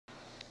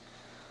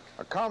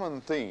A common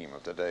theme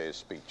of today's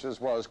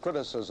speeches was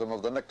criticism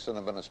of the Nixon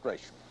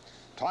administration.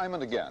 Time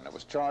and again, it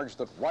was charged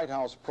that White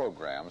House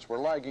programs were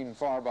lagging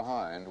far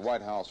behind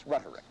White House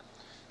rhetoric.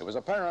 It was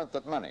apparent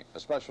that many,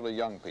 especially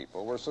young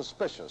people, were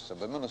suspicious of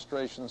the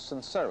administration's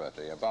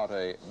sincerity about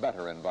a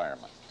better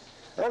environment.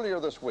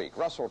 Earlier this week,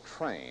 Russell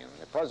Train,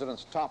 the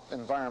president's top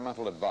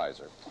environmental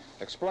advisor,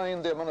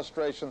 explained the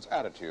administration's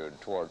attitude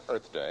toward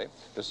Earth Day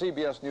to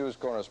CBS News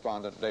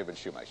correspondent David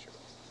Shoemaker.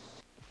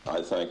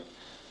 I think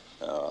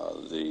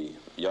the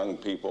young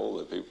people,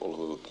 the people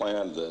who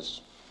planned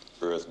this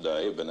Earth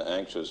Day, have been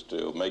anxious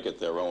to make it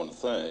their own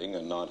thing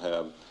and not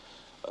have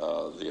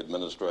the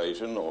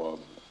administration or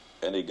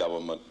any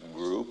government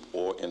group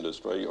or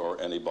industry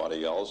or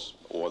anybody else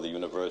or the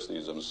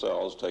universities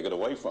themselves take it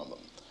away from them.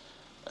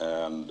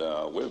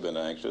 And we've been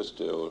anxious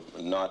to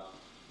not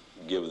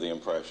give the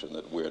impression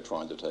that we're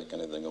trying to take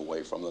anything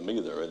away from them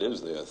either. It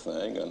is their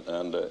thing,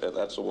 and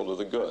that's all to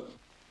the good.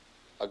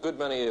 A good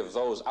many of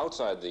those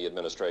outside the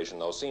administration,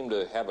 though, seem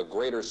to have a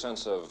greater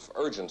sense of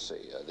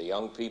urgency. The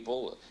young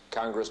people,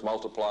 Congress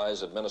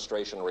multiplies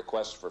administration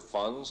requests for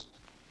funds.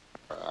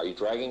 Are you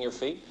dragging your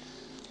feet?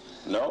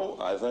 No,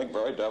 I think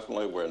very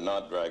definitely we're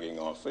not dragging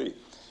our feet.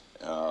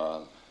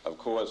 Of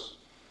course,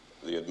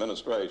 the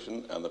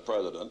administration and the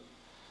president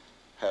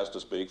has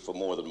to speak for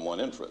more than one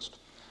interest.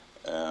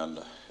 And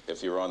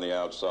if you're on the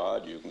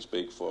outside, you can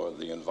speak for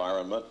the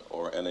environment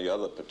or any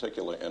other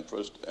particular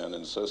interest and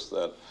insist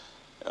that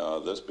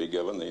this be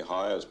given the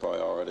highest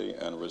priority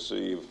and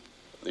receive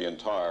the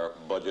entire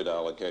budget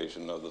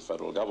allocation of the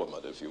federal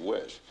government, if you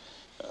wish.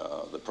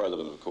 The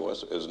president, of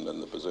course, isn't in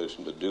the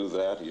position to do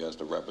that. He has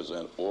to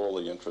represent all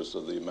the interests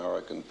of the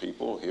American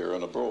people here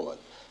and abroad.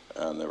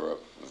 And there are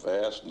a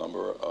vast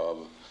number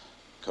of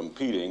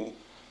competing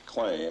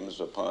claims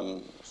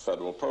upon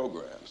federal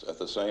programs. At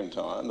the same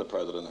time, the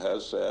president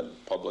has said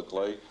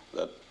publicly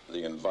that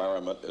the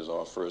environment is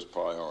our first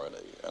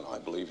priority, and I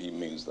believe he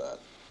means that.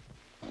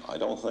 I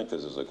don't think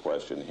this is a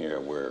question here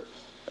where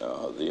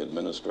the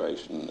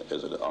administration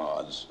is at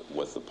odds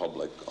with the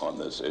public on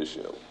this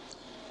issue.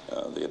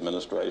 The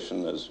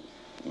administration has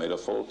made a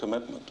full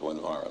commitment to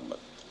environment.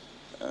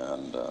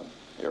 And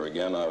here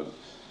again,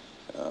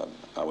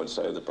 I would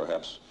say that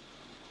perhaps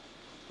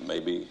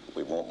maybe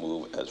we won't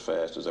move as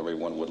fast as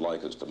everyone would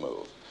like us to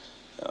move.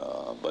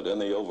 But in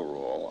the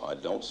overall, I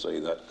don't see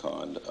that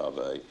kind of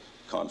a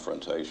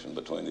confrontation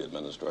between the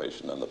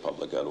administration and the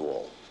public at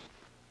all.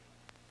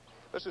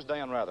 This is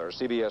Dan Rather,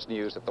 CBS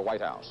News at the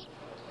White House.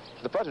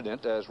 The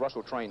president, as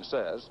Russell Train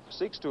says,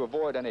 seeks to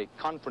avoid any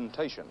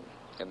confrontation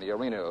in the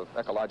arena of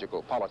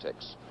ecological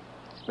politics.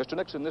 Mr.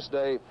 Nixon this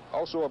day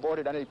also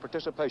avoided any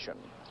participation.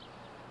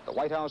 The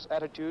White House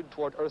attitude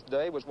toward Earth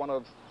Day was one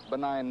of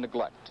benign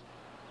neglect.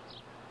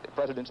 The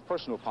president's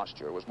personal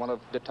posture was one of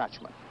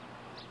detachment.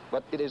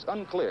 But it is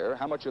unclear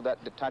how much of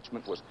that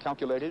detachment was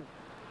calculated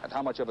and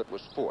how much of it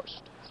was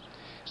forced.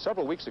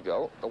 Several weeks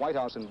ago, the White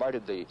House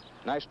invited the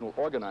national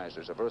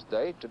organizers of Earth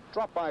Day to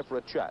drop by for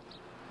a chat.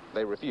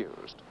 They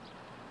refused.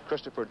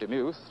 Christopher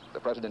DeMuth,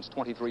 the president's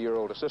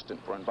 23-year-old assistant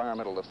for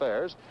environmental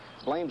affairs,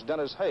 blames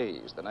Dennis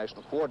Hayes, the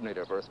national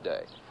coordinator of Earth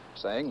Day,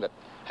 saying that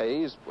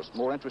Hayes was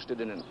more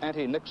interested in an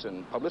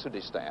anti-Nixon publicity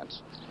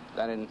stance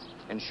than in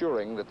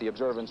ensuring that the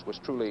observance was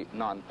truly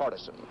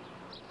nonpartisan.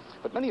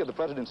 But many of the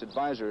president's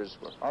advisors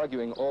were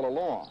arguing all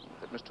along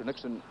that Mr.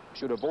 Nixon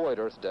should avoid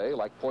Earth Day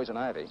like poison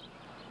ivy.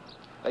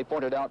 They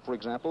pointed out, for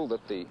example,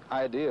 that the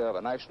idea of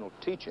a national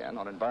teach-in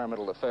on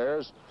environmental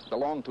affairs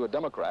belonged to a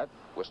Democrat,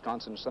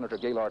 Wisconsin Senator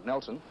Gaylord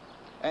Nelson,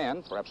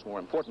 and, perhaps more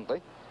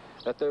importantly,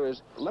 that there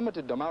is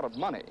limited amount of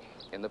money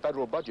in the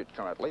federal budget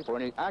currently for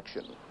any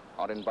action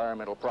on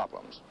environmental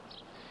problems.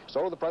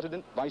 So the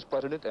president, vice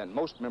president, and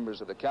most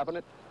members of the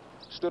cabinet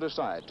stood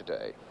aside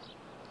today.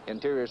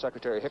 Interior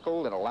Secretary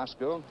Hickel in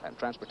Alaska and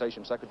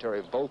Transportation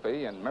Secretary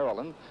Volpe in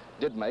Maryland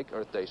did make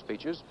Earth Day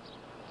speeches.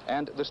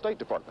 And the State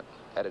Department,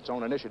 at its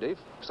own initiative,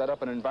 set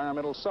up an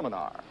environmental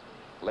seminar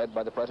led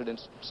by the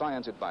president's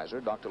science advisor,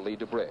 Dr. Lee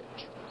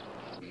DeBridge.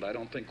 And I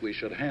don't think we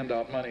should hand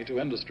out money to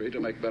industry to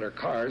make better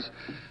cars,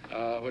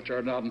 which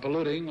are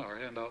non-polluting, or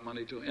hand out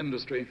money to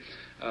industry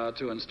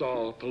to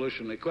install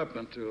pollution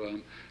equipment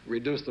to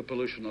reduce the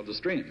pollution of the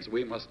streams.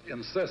 We must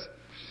insist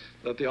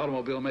that the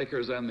automobile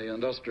makers and the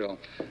industrial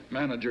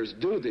managers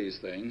do these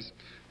things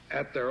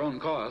at their own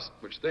cost,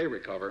 which they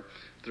recover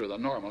through the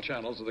normal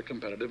channels of the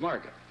competitive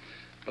market.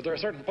 But there are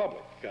certain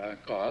public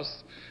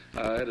costs.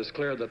 It is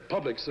clear that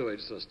public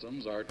sewage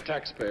systems are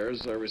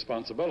taxpayers'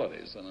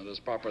 responsibilities, and it is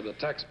proper that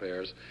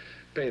taxpayers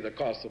pay the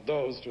cost of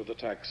those through the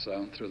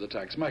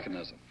tax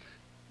mechanism.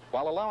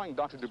 While allowing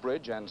Dr.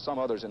 DeBridge and some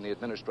others in the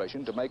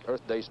administration to make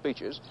Earth Day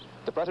speeches,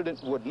 the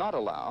president would not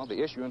allow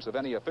the issuance of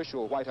any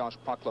official White House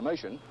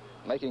proclamation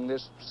making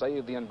this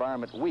Save the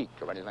Environment Week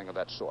or anything of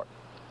that sort,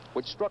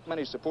 which struck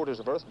many supporters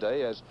of Earth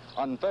Day as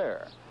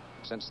unfair,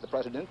 since the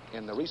president,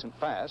 in the recent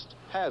past,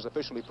 has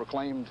officially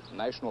proclaimed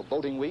National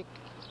Boating Week,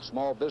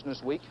 Small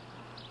Business Week,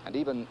 and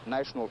even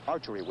National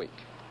Archery Week.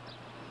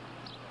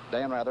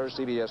 Dan Rather,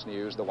 CBS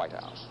News, the White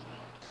House.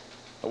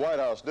 The White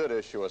House did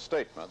issue a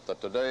statement that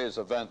today's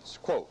events,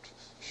 quote,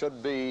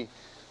 should be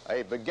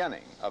a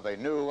beginning of a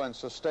new and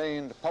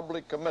sustained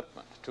public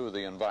commitment to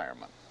the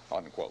environment,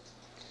 unquote.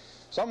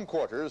 Some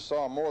quarters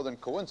saw more than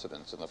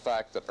coincidence in the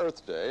fact that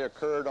Earth Day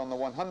occurred on the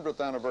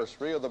 100th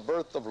anniversary of the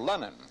birth of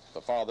Lenin,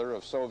 the father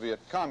of Soviet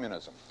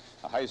communism.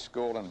 A high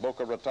school in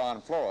Boca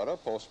Raton, Florida,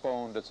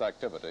 postponed its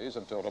activities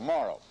until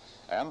tomorrow.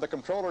 And the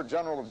Comptroller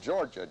General of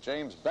Georgia,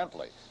 James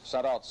Bentley,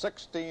 sent out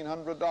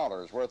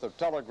 $1,600 worth of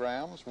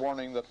telegrams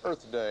warning that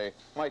Earth Day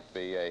might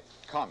be a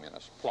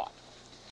communist plot.